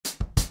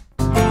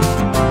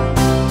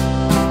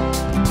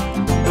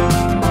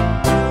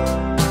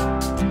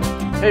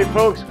Hey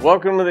folks,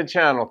 welcome to the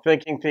channel,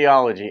 Thinking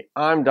Theology.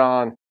 I'm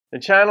Don. The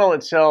channel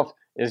itself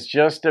is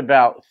just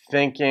about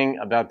thinking,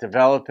 about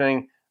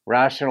developing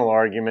rational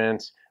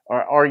arguments,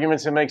 or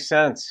arguments that make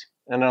sense.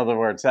 In other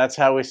words, that's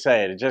how we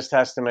say it. It just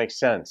has to make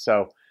sense.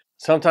 So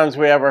sometimes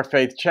we have our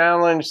faith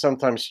challenged,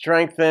 sometimes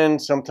strengthened,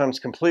 sometimes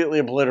completely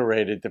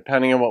obliterated,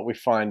 depending on what we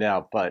find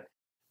out. But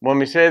when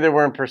we say that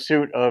we're in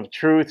pursuit of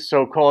truth,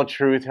 so-called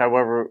truth,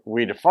 however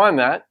we define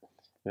that,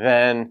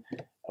 then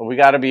we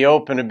got to be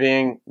open to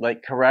being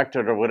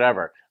corrected or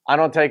whatever. I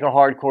don't take a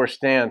hardcore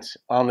stance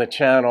on the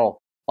channel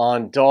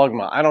on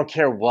dogma. I don't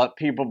care what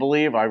people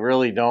believe. I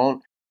really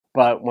don't.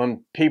 But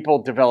when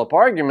people develop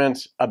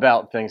arguments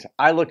about things,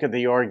 I look at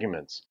the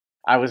arguments.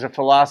 I was a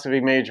philosophy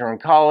major in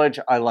college.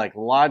 I like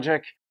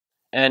logic.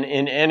 And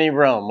in any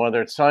realm,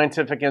 whether it's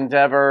scientific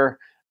endeavor,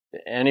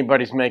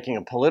 anybody's making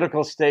a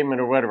political statement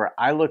or whatever,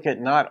 I look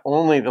at not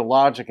only the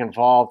logic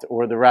involved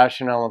or the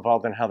rationale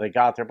involved in how they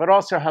got there, but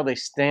also how they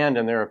stand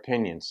in their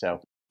opinions.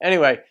 So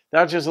anyway,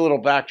 that's just a little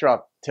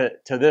backdrop to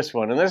this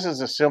one. And this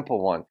is a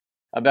simple one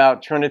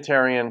about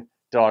Trinitarian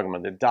dogma,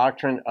 the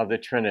doctrine of the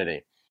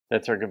Trinity,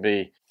 that there could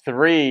be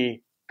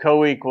three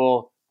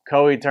co-equal,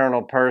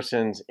 co-eternal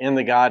persons in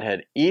the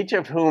Godhead, each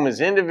of whom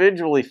is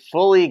individually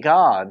fully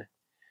God,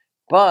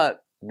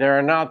 but there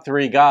are not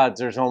three gods,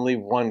 there's only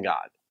one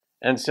God.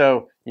 And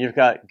so you've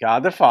got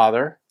God the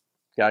Father,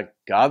 got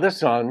God the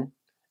Son,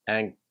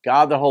 and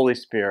God the Holy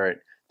Spirit,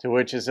 to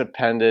which is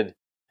appended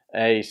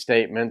a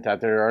statement that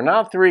there are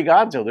not three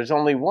gods, though there's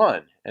only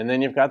one. And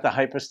then you've got the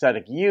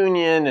hypostatic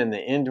union and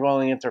the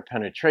indwelling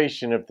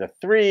interpenetration of the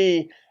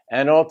three,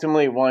 and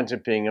ultimately it winds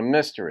up being a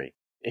mystery.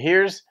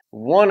 Here's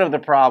one of the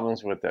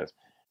problems with this.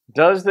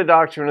 Does the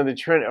doctrine of the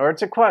Trinity, or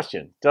it's a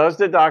question, does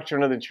the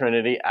doctrine of the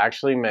Trinity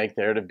actually make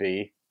there to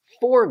be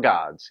four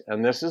gods?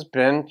 And this has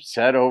been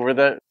said over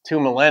the 2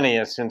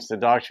 millennia since the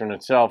doctrine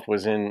itself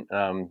was in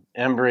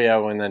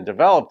embryo and then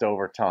developed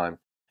over time.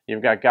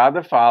 You've got God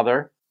the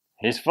Father,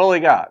 he's fully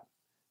God.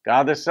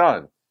 God the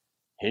Son,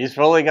 he's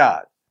fully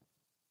God.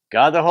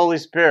 God the Holy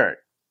Spirit,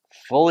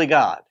 fully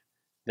God.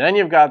 Then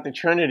you've got the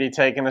Trinity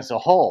taken as a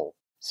whole.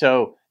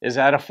 So is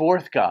that a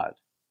fourth God?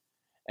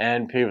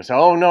 And people say,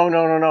 oh,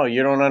 no,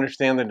 you don't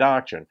understand the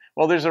doctrine.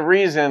 Well, there's a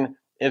reason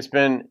it's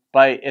been,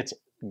 by its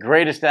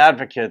greatest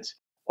advocates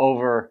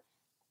over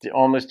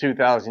almost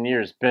 2,000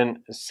 years,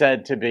 been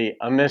said to be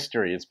a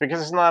mystery. It's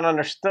because it's not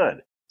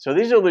understood. So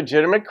these are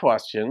legitimate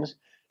questions.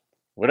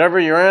 Whatever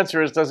your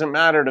answer is doesn't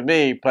matter to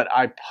me, but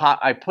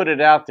I put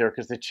it out there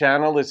because the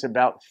channel is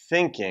about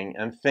thinking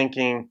and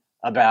thinking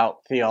about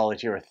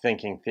theology or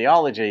thinking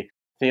theology,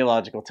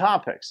 theological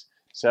topics.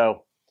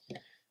 So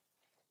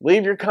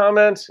leave your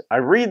comments. I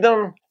read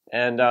them.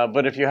 And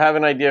but if you have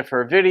an idea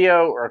for a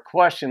video or a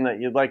question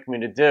that you'd like me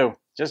to do,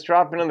 just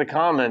drop it in the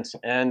comments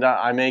and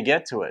I may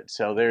get to it.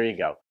 So there you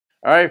go.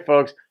 All right,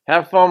 folks,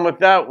 have fun with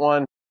that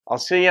one. I'll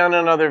see you on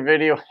another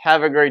video.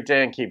 Have a great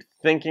day and keep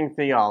thinking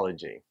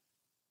theology.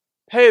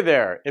 Hey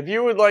there, if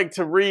you would like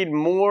to read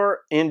more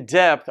in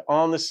depth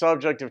on the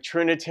subject of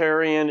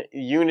Trinitarian,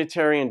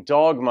 Unitarian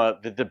dogma,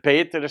 the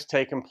debate that has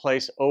taken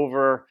place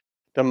over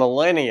the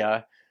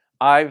millennia,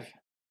 I've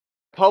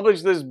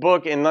published this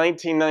book in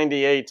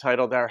 1998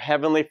 titled Our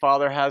Heavenly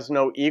Father Has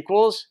No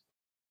Equals,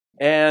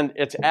 and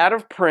it's out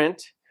of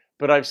print,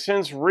 but I've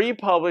since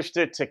republished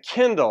it to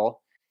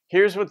Kindle.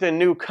 Here's what the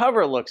new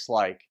cover looks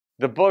like.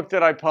 The book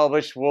that I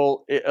published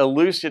will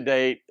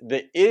elucidate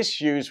the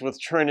issues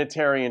with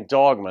Trinitarian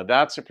dogma.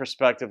 That's a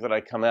perspective that I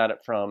come at it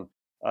from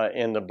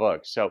in the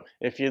book. So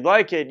if you'd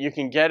like it, you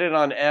can get it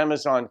on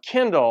Amazon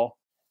Kindle,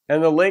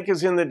 and the link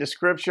is in the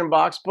description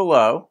box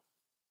below.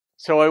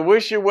 So I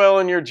wish you well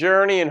in your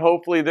journey, and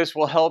hopefully this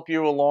will help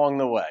you along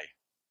the way.